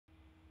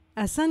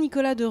À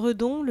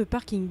Saint-Nicolas-de-Redon, le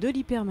parking de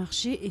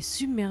l'hypermarché est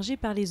submergé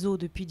par les eaux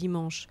depuis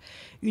dimanche.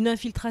 Une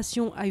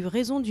infiltration a eu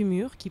raison du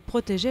mur qui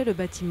protégeait le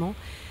bâtiment.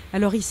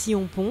 Alors ici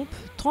on pompe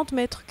 30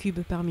 mètres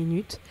cubes par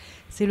minute.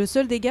 C'est le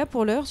seul dégât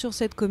pour l'heure sur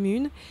cette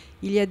commune.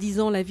 Il y a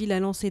 10 ans, la ville a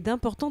lancé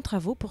d'importants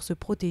travaux pour se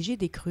protéger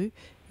des crues.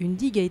 Une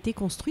digue a été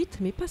construite,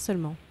 mais pas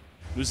seulement.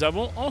 Nous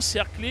avons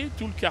encerclé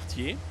tout le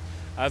quartier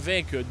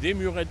avec des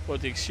murets de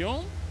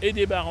protection et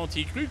des barres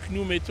anti-crues que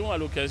nous mettons à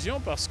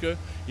l'occasion parce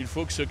qu'il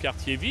faut que ce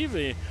quartier vive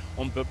et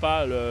on ne peut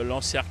pas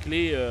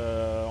l'encercler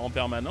en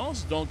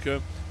permanence. Donc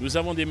nous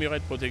avons des murets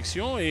de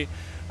protection et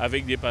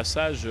avec des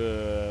passages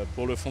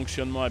pour le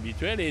fonctionnement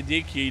habituel, et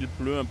dès qu'il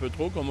pleut un peu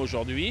trop comme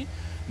aujourd'hui,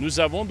 nous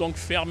avons donc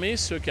fermé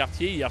ce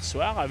quartier hier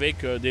soir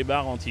avec des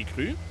barres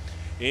anti-crues.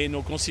 Et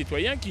nos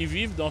concitoyens qui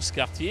vivent dans ce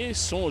quartier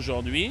sont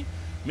aujourd'hui,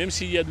 même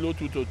s'il y a de l'eau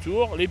tout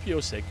autour, les pieds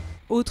au sec.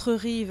 Autre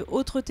rive,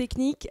 autre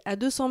technique, à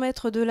 200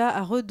 mètres de là,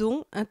 à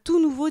Redon, un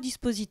tout nouveau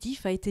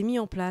dispositif a été mis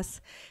en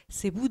place.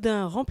 Ces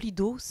boudins remplis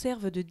d'eau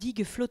servent de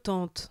digues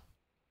flottantes.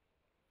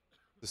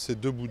 Ces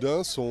deux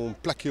boudins sont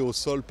plaqués au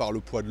sol par le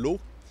poids de l'eau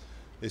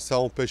et ça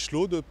empêche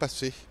l'eau de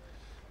passer.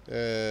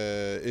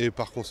 Et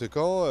par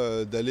conséquent,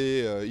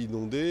 d'aller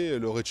inonder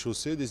le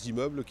rez-de-chaussée des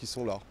immeubles qui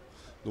sont là.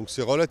 Donc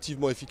c'est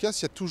relativement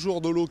efficace, il y a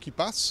toujours de l'eau qui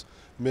passe,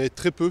 mais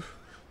très peu.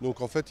 Donc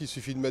en fait, il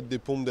suffit de mettre des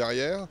pompes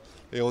derrière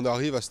et on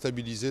arrive à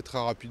stabiliser très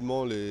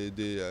rapidement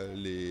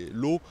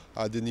l'eau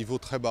à des niveaux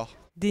très bas.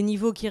 Des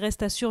niveaux qui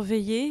restent à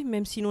surveiller,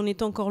 même si l'on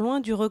est encore loin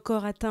du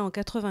record atteint en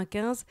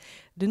 95.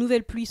 De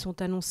nouvelles pluies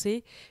sont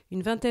annoncées.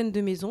 Une vingtaine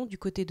de maisons du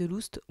côté de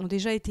l'Oust ont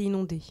déjà été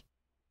inondées.